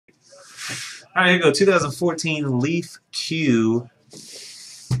All right, here we go. 2014 Leaf Q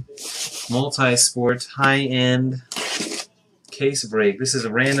multi-sport high-end case break. This is a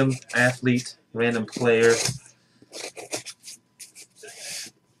random athlete, random player.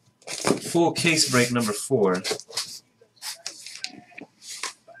 Full case break number 4.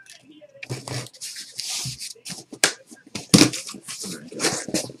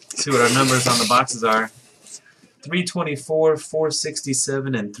 See what our numbers on the boxes are. 324,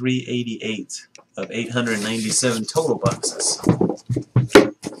 467, and 388 of 897 total boxes.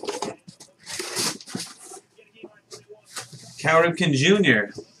 Cal Ripken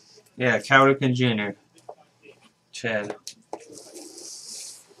Jr. Yeah, Cal Ripken Jr. Chad.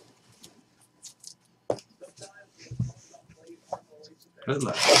 Good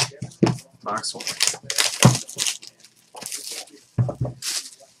luck. Box 1.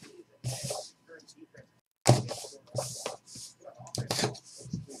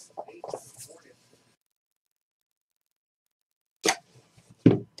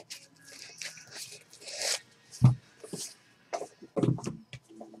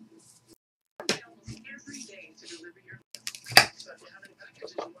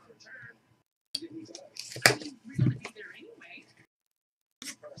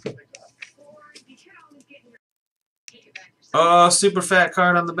 Oh, super fat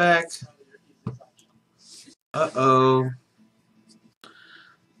card on the back. Uh-oh.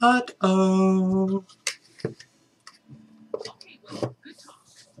 Uh-oh.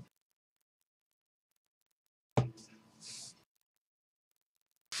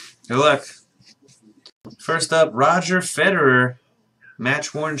 Good luck. First up, Roger Federer.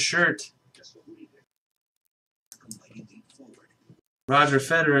 Match-worn shirt. Roger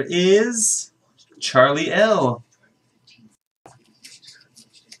Federer is Charlie L.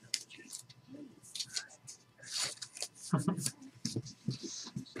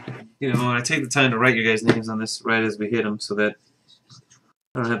 You know, I take the time to write your guys' names on this right as we hit them so that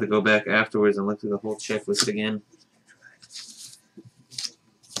I don't have to go back afterwards and look through the whole checklist again.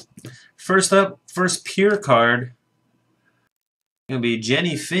 First up, first pure card, going to be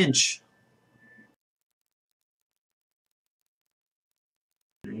Jenny Finch.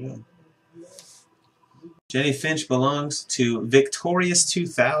 There you go. Jenny Finch belongs to Victorious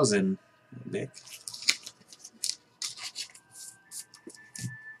 2000. Vic.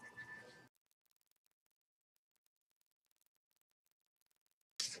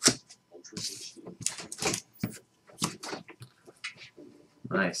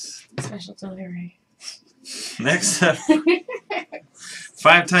 Nice. Special delivery. Next up,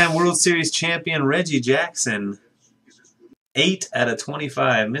 5-time World Series champion Reggie Jackson. 8 out of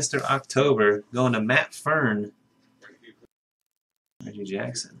 25. Mr. October going to Matt Fern. Reggie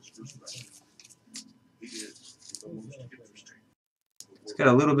Jackson. It's got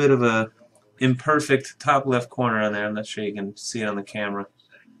a little bit of a imperfect top left corner on there. I'm not sure you can see it on the camera.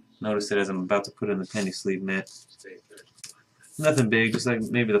 Notice it as I'm about to put it in the penny sleeve net. Nothing big, just like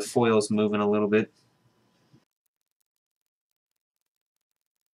maybe the foil's moving a little bit.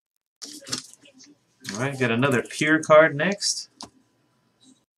 Alright, got another pure card next.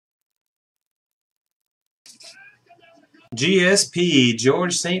 GSP,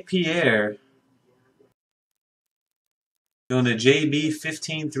 George St. Pierre. Going to JB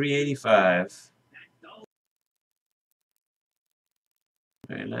 15385.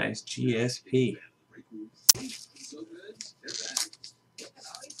 Very nice, GSP.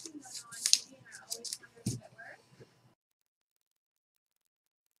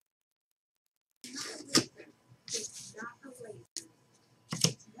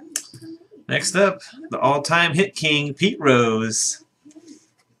 Next up, the all-time hit king, Pete Rose.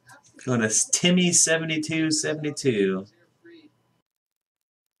 Going to Timmy 7272.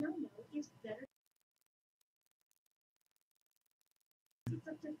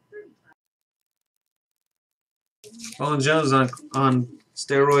 Colin Jones on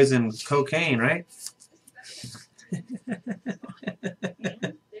steroids and cocaine, right?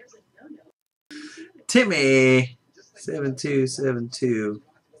 Timmy 7272.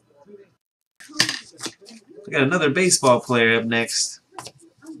 We got another baseball player up next.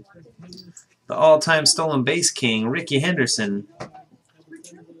 The all-time stolen base king, Ricky Henderson.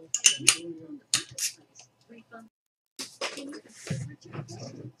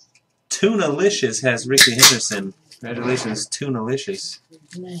 Tunalicious has Ricky Henderson. Congratulations, Tunalicious.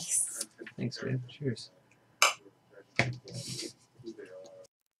 Nice. Thanks, man. Cheers.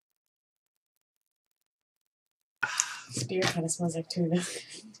 This beer kind of smells like tuna.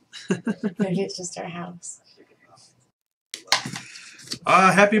 Maybe it's just our house.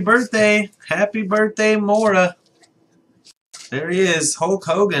 Happy birthday. Happy birthday, Mora. There he is, Hulk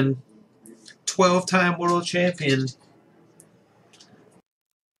Hogan. 12-time world champion.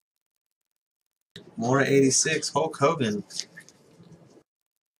 More 86, Hulk Hogan.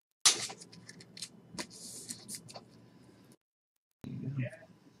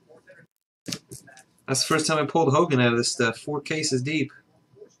 That's the first time I pulled Hogan out of this stuff. 4 cases deep.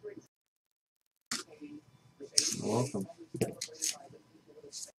 You're welcome.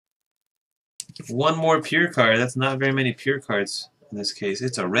 One more pure card. That's not very many pure cards in this case.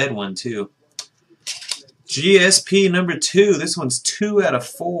 It's a red one, too. GSP number 2. This one's 2 out of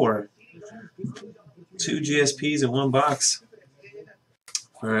 4. 2 GSPs in one box.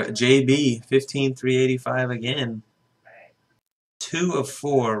 For JB, 15,385 again. 2 of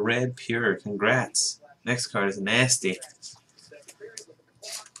 4, red pure. Congrats. Next card is nasty.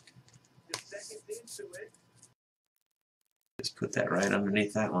 Just put that right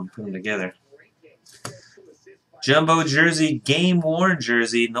underneath that one. Put them together. Jumbo jersey, game-worn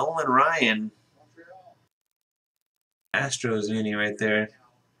jersey, Nolan Ryan. Astros uni right there.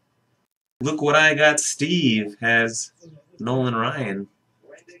 Look what I got. Steve has Nolan Ryan.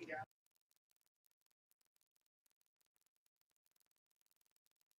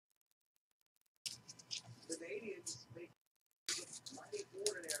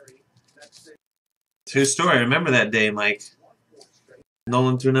 True story. Remember that day, Mike.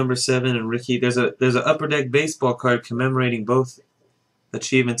 Nolan threw number 7 and Ricky. There's an Upper Deck baseball card commemorating both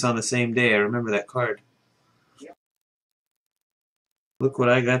achievements on the same day. I remember that card. Look what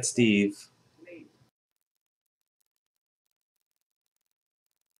I got, Steve.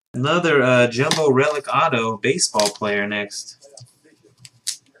 Another Jumbo Relic Auto baseball player next.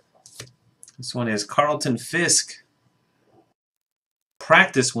 This one is Carlton Fisk.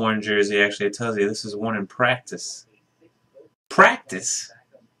 Practice worn jersey, actually. It tells you this is worn in practice. Practice?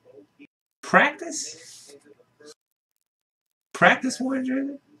 Practice? Practice worn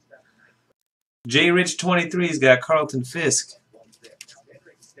jersey? J. Rich 23's got Carlton Fisk.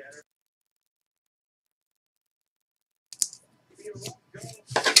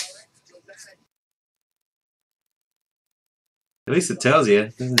 At least it tells you.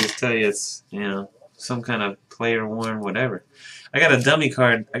 It doesn't just tell you it's, you know, some kind of player worn whatever. I got a dummy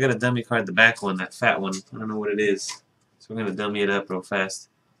card. I got a dummy card, the back one, that fat one. I don't know what it is. So we're going to dummy it up real fast.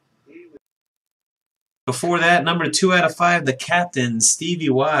 Before that, number 2 out of 5, the captain, Stevie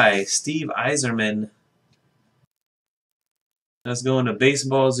Y, Steve Yzerman. That's going to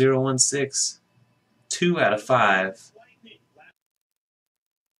Baseball 016. 2 out of 5.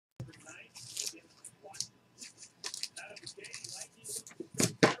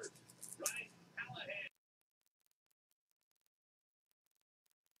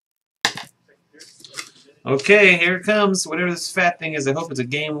 Okay, here it comes. Whatever this fat thing is, I hope it's a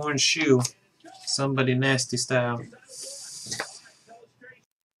game-worn shoe. Somebody nasty style.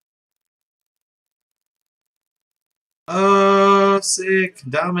 Oh, sick.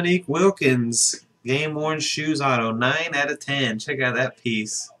 Dominique Wilkins. Game-worn shoes auto. 9 out of 10. Check out that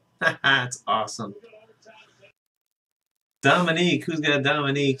piece. That's awesome. Dominique. Who's got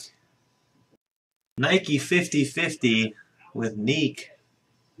Dominique? Nike 50/50 with Neek.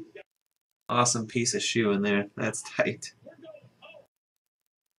 Awesome piece of shoe in there. That's tight.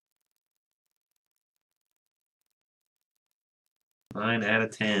 Nine out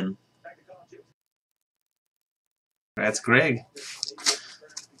of 10. That's Greg.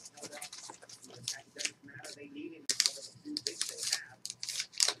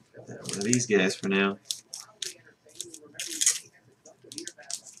 One of these guys for now.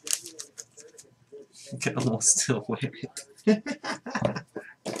 You can almost still wear it.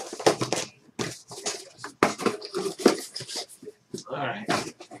 Alright.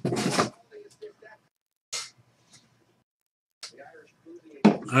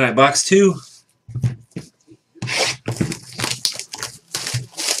 Alright, box 2.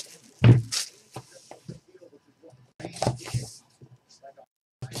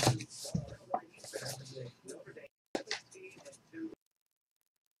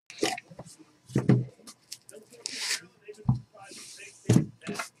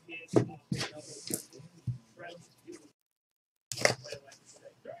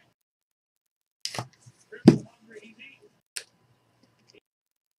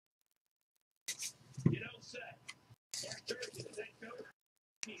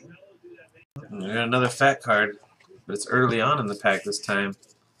 We got another fat card, but it's early on in the pack this time.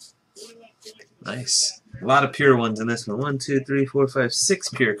 Nice. A lot of pure ones in this one. 1, 2, 3, 4, 5, 6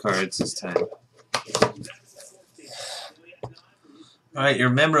 pure cards this time. Alright, your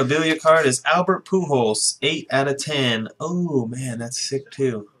memorabilia card is Albert Pujols. 8 out of 10. Oh, man, that's sick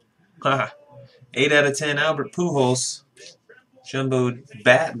too. 8 out of 10, Albert Pujols. Jumbo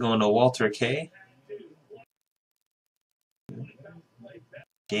bat going to Walter K.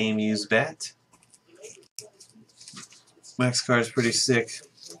 Game used bat. Max card's pretty sick.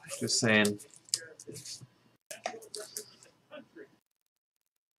 Just saying.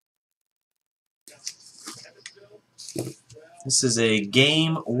 This is a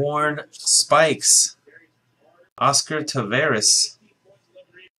game-worn Spikes. Oscar Taveras.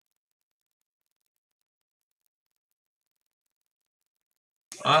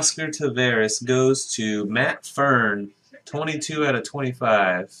 Oscar Taveras goes to Matt Fern. 22 out of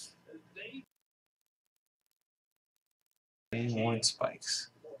 25. Game-worn Spikes.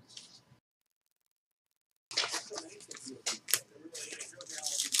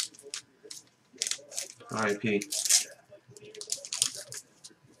 R.I.P.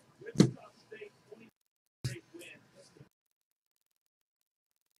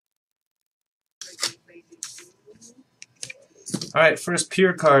 Alright, first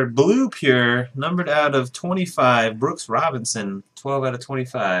Pure card. Blue Pure, numbered out of 25. Brooks Robinson, 12 out of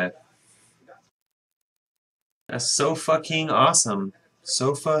 25. That's so fucking awesome.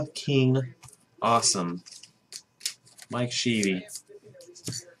 So fucking awesome. Mike Sheevy.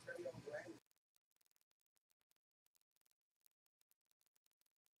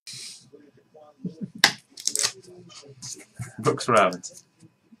 Brooks Robinson.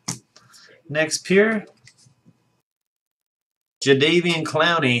 Next Pure. Jadeveon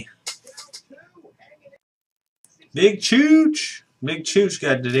Clowney. Big Chooch. Big Chooch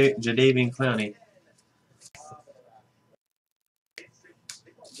got Jadeveon Clowney.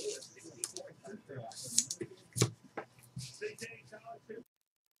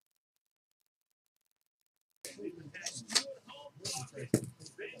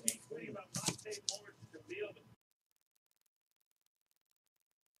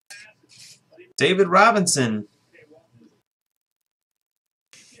 David Robinson.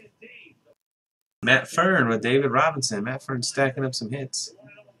 Matt Fern with David Robinson. Matt Fern stacking up some hits.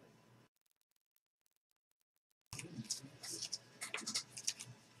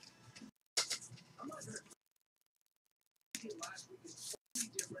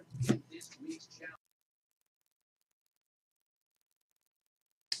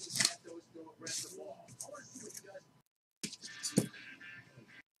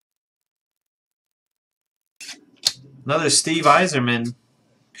 Another Steve Yzerman.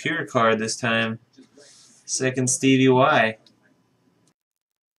 Pure card this time. Second Stevie Y.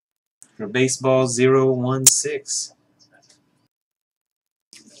 For baseball 016.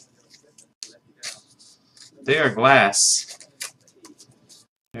 They are glass.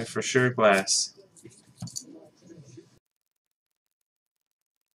 They're for sure glass.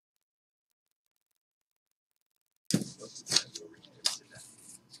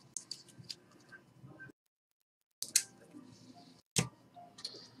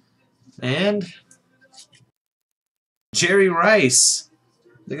 And Jerry Rice.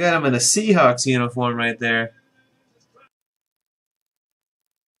 They got him in a Seahawks uniform right there.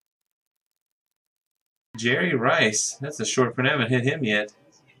 Jerry Rice. That's a short print. I haven't hit him yet.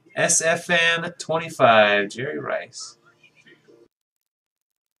 SFN 25. Jerry Rice.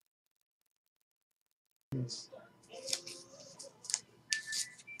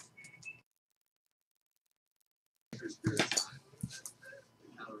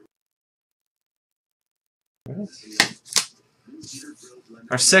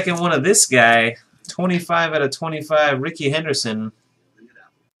 Our second one of this guy, 25 out of 25, Ricky Henderson.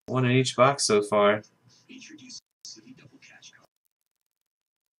 One in each box so far.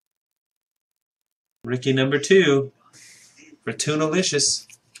 Ricky number 2 for Tunalicious.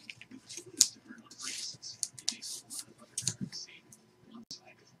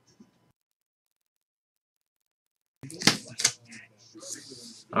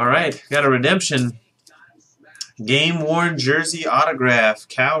 All right, got a redemption. Game-worn jersey autograph,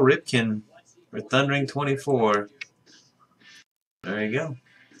 Cal Ripken for Thundering 24. There you go.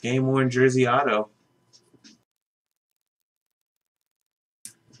 Game-worn jersey auto.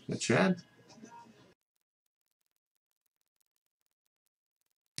 Good job.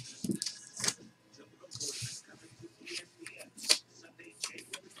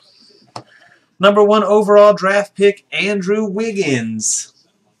 Number 1 overall draft pick, Andrew Wiggins.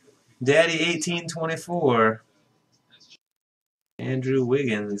 Daddy 1824. Andrew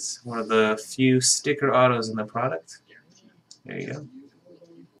Wiggins, one of the few sticker autos in the product. There you go.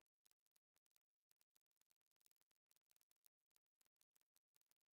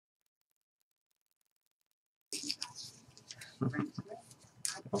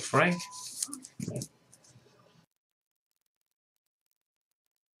 Oh, Frank.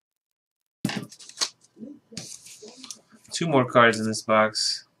 2 more cards in this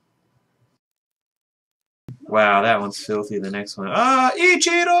box. Wow, that one's filthy. The next one. Ah,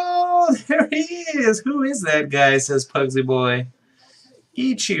 Ichiro! There he is! Who is that guy, says Pugsy Boy.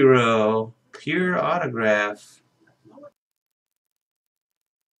 Ichiro. Pure autograph.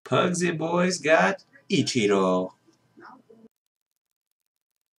 Pugsy Boy's got Ichiro.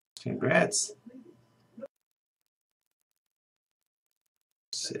 Congrats.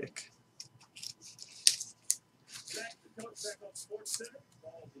 Sick.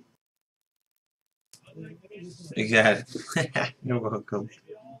 You got it. You're welcome.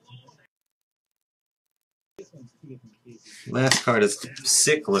 Last card is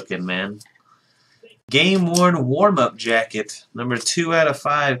sick looking, man. Game worn warm up jacket. Number 2 out of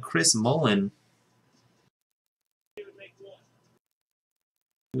 5, Chris Mullin.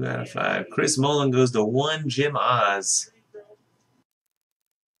 2 out of 5. Chris Mullin goes to 1 Jim Oz.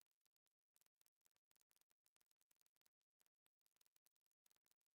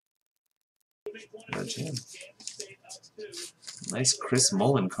 Oh, Jim. Nice Chris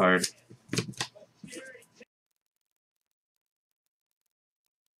Mullin card.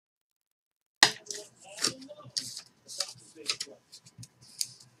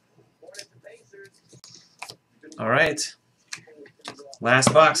 All right.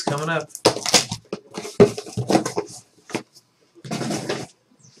 Last box coming up.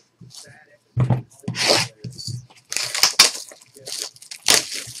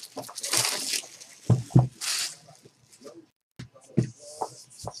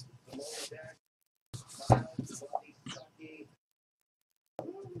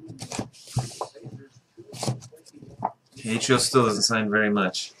 HO still doesn't sign very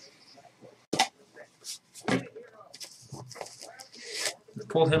much. I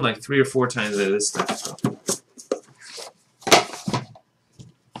pulled him like 3 or 4 times out of this stuff. So.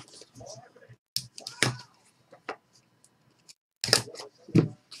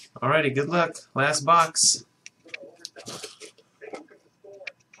 Alrighty, good luck. Last box.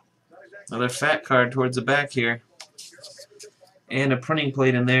 Another fat card towards the back here. And a printing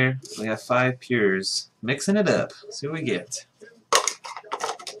plate in there. We got 5 pures. Mixing it up. See what we get.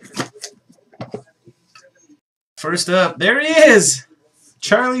 First up, there he is!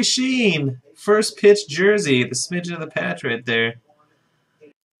 Charlie Sheen. First pitch jersey. The smidgen of the patch right there.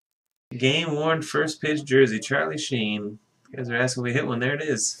 Game worn first pitch jersey. Charlie Sheen. You guys are asking if we hit one. There it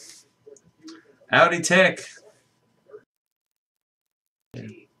is. Audi Tech.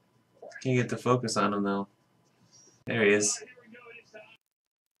 Can't get the focus on him though. There he is.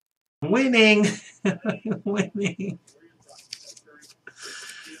 Winning! Winning!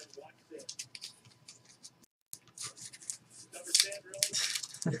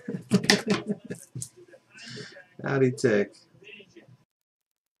 Audi Tech.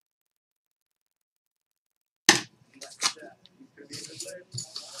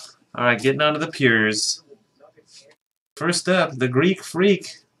 Alright, getting on to the pures. First up, the Greek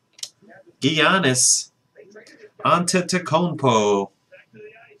Freak. Giannis. Antetokounmpo.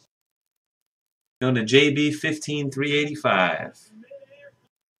 Going to JB 15385.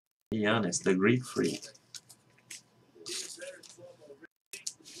 Giannis, the Greek Freak.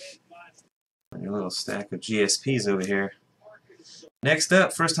 A little stack of GSPs over here. Next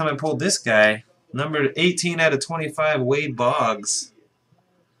up, first time I pulled this guy. Number 18 out of 25, Wade Boggs.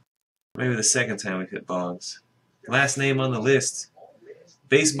 Maybe the second time we hit Boggs. Last name on the list.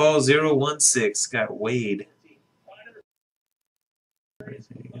 Baseball 016. Got Wade. There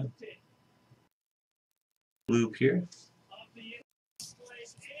you go. Blue pure.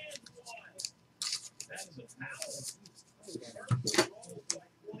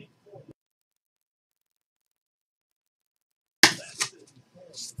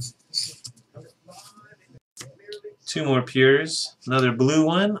 Two more pures. Another blue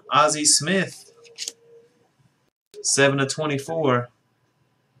one. Ozzie Smith. 7 of 24.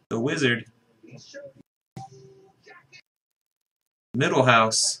 The Wizard. Middle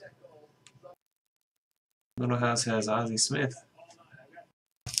House. Middle House has Ozzie Smith.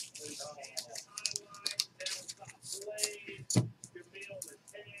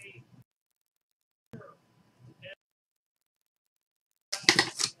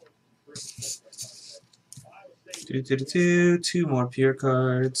 Two more pure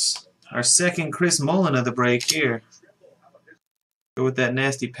cards. Our second Chris Mullin of the break here. Go with that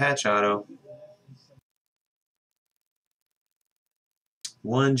nasty patch auto.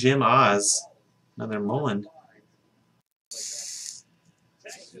 1 Jim Oz. Another Mullin.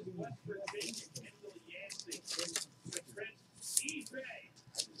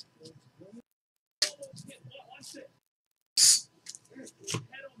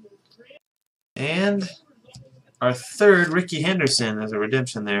 And our third Ricky Henderson. There's a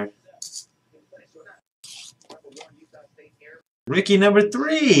redemption there. Ricky number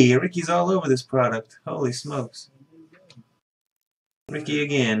 3. Ricky's all over this product. Holy smokes. Ricky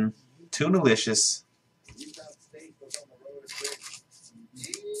again. Tunalicious.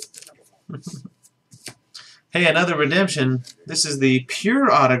 Hey, another redemption. This is the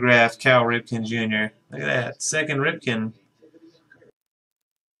pure autograph Cal Ripken Jr. Look at that. Second Ripken.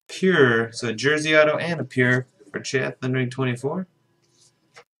 Pure. So a jersey auto and a pure for Chet Thundering 24.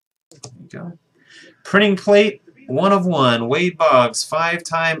 There you go. Printing plate, 1 of 1. Wade Boggs,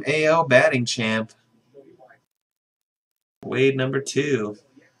 5-time AL batting champ. Wade number 2.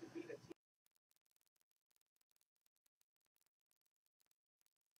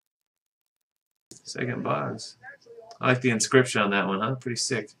 Second Boggs. I like the inscription on that one, huh? Pretty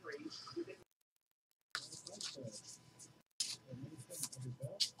sick.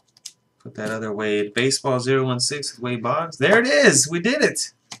 Put that other Wade. Baseball 016 with Wade Boggs. There it is! We did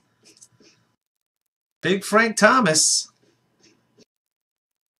it! Big Frank Thomas.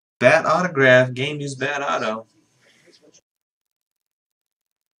 Bat autograph. Game used bat auto.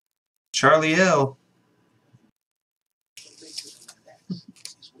 Charlie L.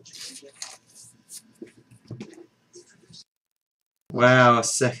 Wow,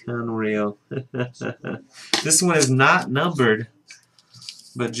 second unreal. This one is not numbered,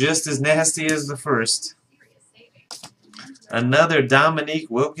 but just as nasty as the first. Another Dominique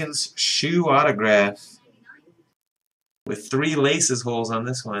Wilkins shoe autograph with 3 laces holes on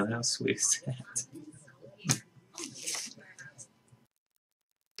this one. How sweet is that?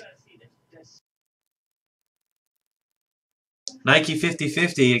 Nike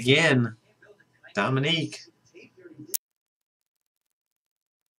 50/50 again. Dominique.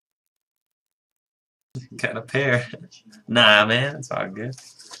 Got a pair. Nah, man, it's all good.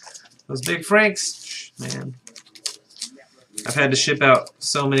 Those Big Franks, man. I've had to ship out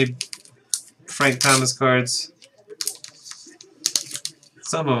so many Frank Thomas cards.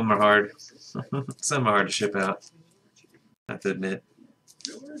 Some of them are hard. Some are hard to ship out. I have to admit.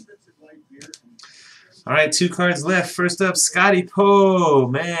 All right, 2 cards left. First up, Scotty Poe,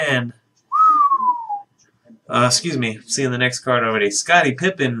 man. Excuse me, seeing the next card already. Scottie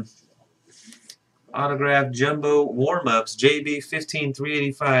Pippen. Autograph Jumbo Warm-Ups, JB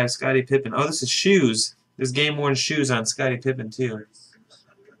 15/385, Scottie Pippen. Oh, this is shoes. There's game-worn shoes on Scottie Pippen, too.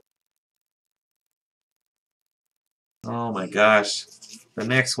 Oh, my gosh. The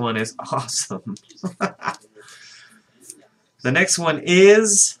next one is awesome. The next one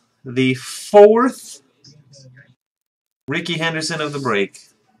is the 4th Ricky Henderson of the break.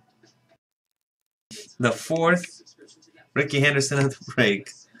 The 4th Ricky Henderson of the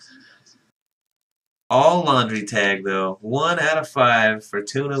break. All laundry tag, though. 1 out of 5 for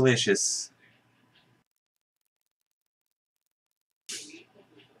Tunalicious.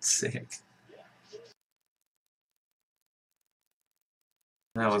 Sick.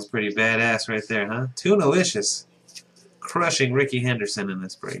 That was pretty badass right there, huh? Tunalicious. Crushing Ricky Henderson in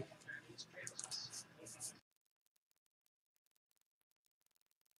this break.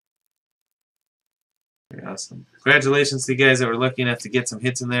 Very awesome. Congratulations to you guys that were lucky enough to get some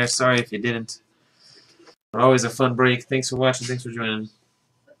hits in there. Sorry if you didn't. But always a fun break. Thanks for watching. Thanks for joining.